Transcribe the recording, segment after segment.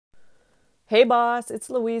Hey boss, it's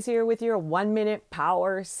Louise here with your 1 minute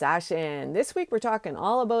power session. This week we're talking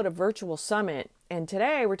all about a virtual summit, and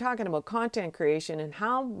today we're talking about content creation and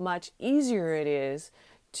how much easier it is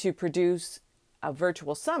to produce a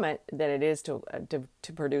virtual summit than it is to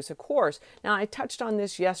produce a course. Now, I touched on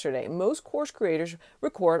this yesterday. Most course creators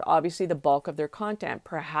record obviously the bulk of their content,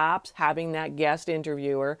 perhaps having that guest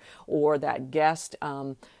interviewer or that guest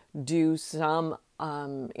do some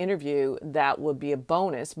interview that would be a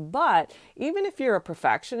bonus. But even if you're a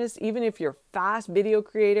perfectionist, even if you're a fast video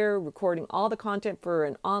creator, recording all the content for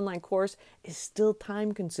an online course is still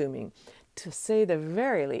time consuming, to say the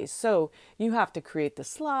very least. So you have to create the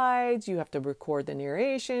slides, you have to record the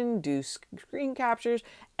narration, do screen captures,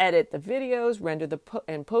 edit the videos, render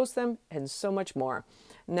and post them, and so much more.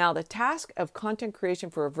 Now, the task of content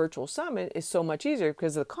creation for a virtual summit is so much easier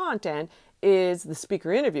because the content is the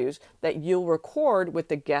speaker interviews that you'll record with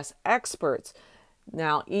the guest experts.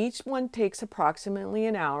 Now, each one takes approximately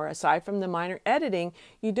an hour. Aside from the minor editing,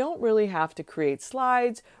 you don't really have to create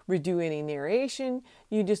slides, redo any narration,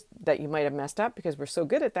 you just that you might have messed up because we're so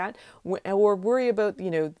good at that, or worry about,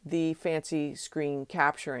 the fancy screen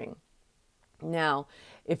capturing. Now,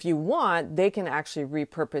 if you want, they can actually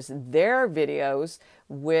repurpose their videos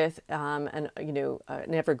with an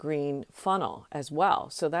evergreen funnel as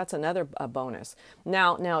well. So that's another bonus.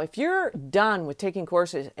 Now, if you're done with taking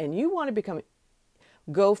courses and you want to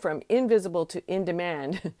go from invisible to in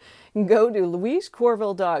demand, go to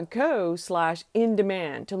louisecorville.co/in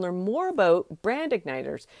demand to learn more about Brand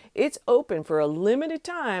Igniters. It's open for a limited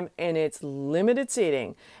time and it's limited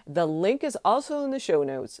seating. The link is also in the show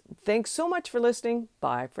notes. Thanks so much for listening.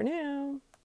 Bye for now.